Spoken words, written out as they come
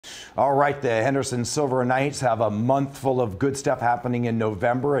All right, the Henderson Silver Knights have a month full of good stuff happening in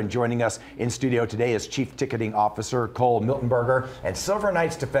November, and joining us in studio today is Chief Ticketing Officer Cole Miltenberger and Silver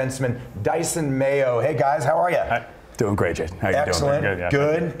Knights defenseman Dyson Mayo. Hey guys, how are you? Hi. Doing great, Jason. How you doing? Excellent. Good,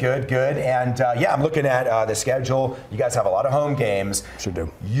 yeah. Good. And yeah, I'm looking at the schedule. You guys have a lot of home games. Sure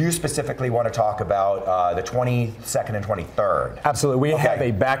do. You specifically want to talk about the 22nd and 23rd. Absolutely. We have a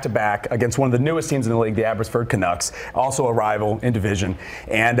back-to-back against one of the newest teams in the league, the Abbotsford Canucks, also a rival in division.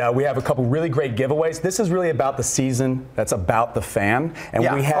 And we have a couple really great giveaways. This is really about the season. That's about the fan.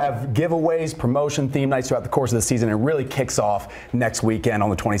 And we have giveaways, promotion, theme nights throughout the course of the season. It really kicks off next weekend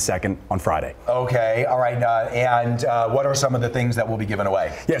on the 22nd on Friday. Okay. All right. And what are some of the things that will be given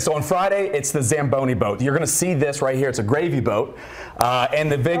away? Yeah, so on Friday, it's the Zamboni boat. You're going to see this right here. It's a gravy boat.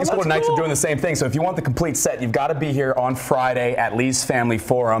 And the Vegas Golden Knights are doing the same thing. So if you want the complete set, you've got to be here on Friday at Lee's Family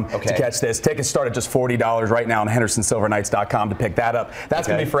Forum to catch this. Tickets start at just $40 right now on HendersonSilverKnights.com to pick that up. That's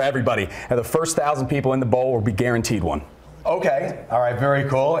going to be for everybody. And the first 1,000 people in the bowl will be guaranteed one. Okay. All right. Very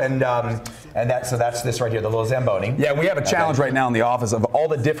cool. And that's this right here, the little Zamboni. Yeah, we have a challenge right now in the office of all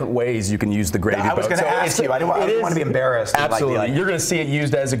the different ways you can use the gravy boat. I was going to ask you. I didn't want to be embarrassed. Absolutely. You're going to see it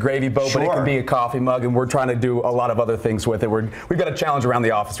used as a gravy boat, but it can be a coffee mug, and we're trying to do a lot of other things with it. We've got a challenge around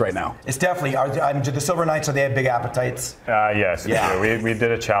the office right now. It's definitely. Do the Silver Knights, do they have big appetites? Yes. Yeah. We did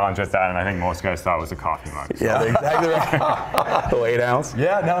a challenge with that, and I think most guys thought it was a coffee mug. So. Yeah, exactly right. The 8 ounce.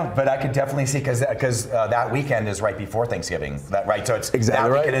 Yeah, no, but I could definitely see because that weekend is right before Thanksgiving. Right. So it's exactly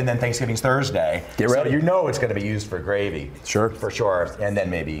that right. weekend, and then Thanksgiving's Thursday. Get ready. So you know it's going to be used for gravy. Sure. For sure. And then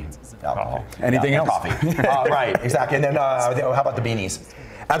maybe alcohol. Anything else? Coffee. Right. Exactly. And then how about the beanies?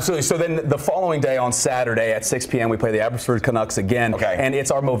 Absolutely. So then the following day on Saturday at 6 p.m. we play the Abbotsford Canucks again. And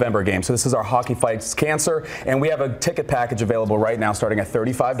it's our Movember game. So this is our Hockey Fights Cancer. And we have a ticket package available right now starting at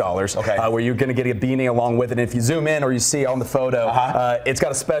 $35 where you're going to get a beanie along with it. And if you zoom in or you see on the photo, it's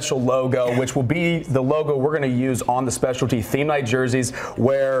got a special logo, which will be the logo we're going to use on the specialty theme night jerseys,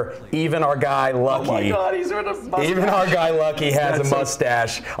 where even our guy Lucky, even our guy Lucky has a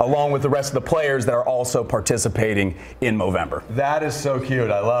mustache along with the rest of the players that are also participating in Movember. That is so cute.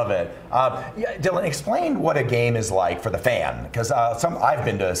 I love it. Dylan, explain what a game is like for the fan, because I've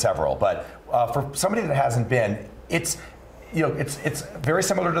been to several, but for somebody that hasn't been, it's very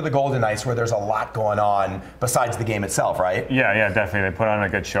similar to the Golden Knights, where there's a lot going on besides the game itself, right? Yeah, definitely. They put on a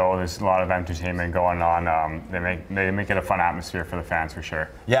good show. There's a lot of entertainment going on. They make it a fun atmosphere for the fans, for sure.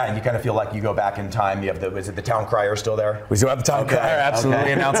 Yeah, and you kind of feel like you go back in time. You have is it the town crier still there? We still have the town crier,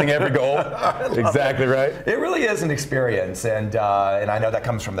 absolutely, announcing every goal. Exactly right. It really is an experience, and I know that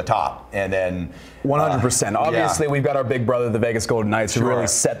comes from the top, and then 100%. Obviously, we've got our big brother, the Vegas Golden Knights, who really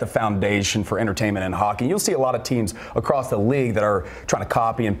set the foundation for entertainment in hockey. You'll see a lot of teams across the league that are trying to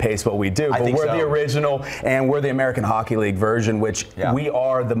copy and paste what we do, but we're the original, and we're the American Hockey League version, which we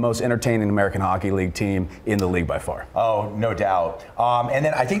are the most entertaining American Hockey League team in the league by far. Oh, no doubt. And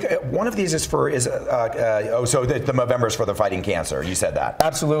then I think one of these is so the Movember is for the fighting cancer. You said that.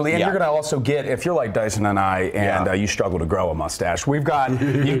 Absolutely, and you're going to also get, if you're like Dyson and I, and you struggle to grow a mustache, we've got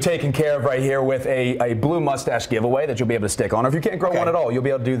you taken care of right here with a blue mustache giveaway that you'll be able to stick on. Or if you can't grow one at all, you'll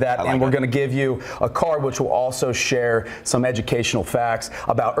be able to do that. And we're going to give you a card which will also share some educational facts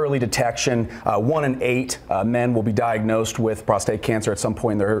about early detection. 1 in 8 men will be diagnosed with prostate cancer at some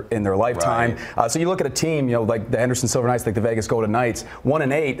point in their lifetime. So you look at a team, like the Henderson Silver Knights, like the Vegas Golden Knights, 1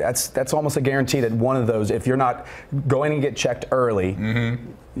 in 8. That's almost a guarantee that one of those, if you're not going and get checked early,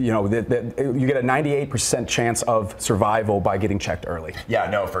 you get a 98% chance of survival by getting checked early. Yeah,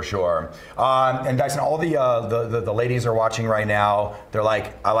 no, for sure. And Dyson, all the ladies are watching right now. They're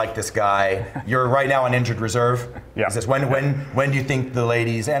like, I like this guy. You're right now on injured reserve. Yeah. Is this, when do you think the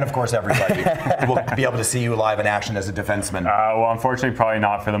ladies, and of course everybody, will be able to see you live in action as a defenseman? Well, unfortunately, probably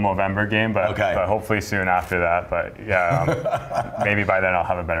not for the Movember game, but hopefully soon after that. But yeah, maybe by then I'll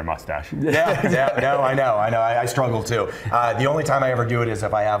have a better mustache. Yeah, no, I know. I struggle too. The only time I ever do it is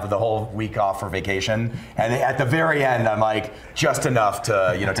if I have the whole week off for vacation, and at the very end, I'm like just enough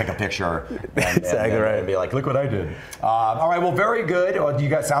to take a picture and be like, look what I did. All right, well, very good.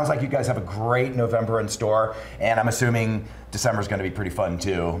 Sounds like you guys have a great November in store, and I'm assuming December is going to be pretty fun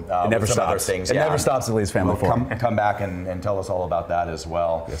too. It never stops. Other things. It never stops at Lee's Family Forum. Come back and tell us all about that as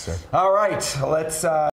well. Yes, sir. All right, let's.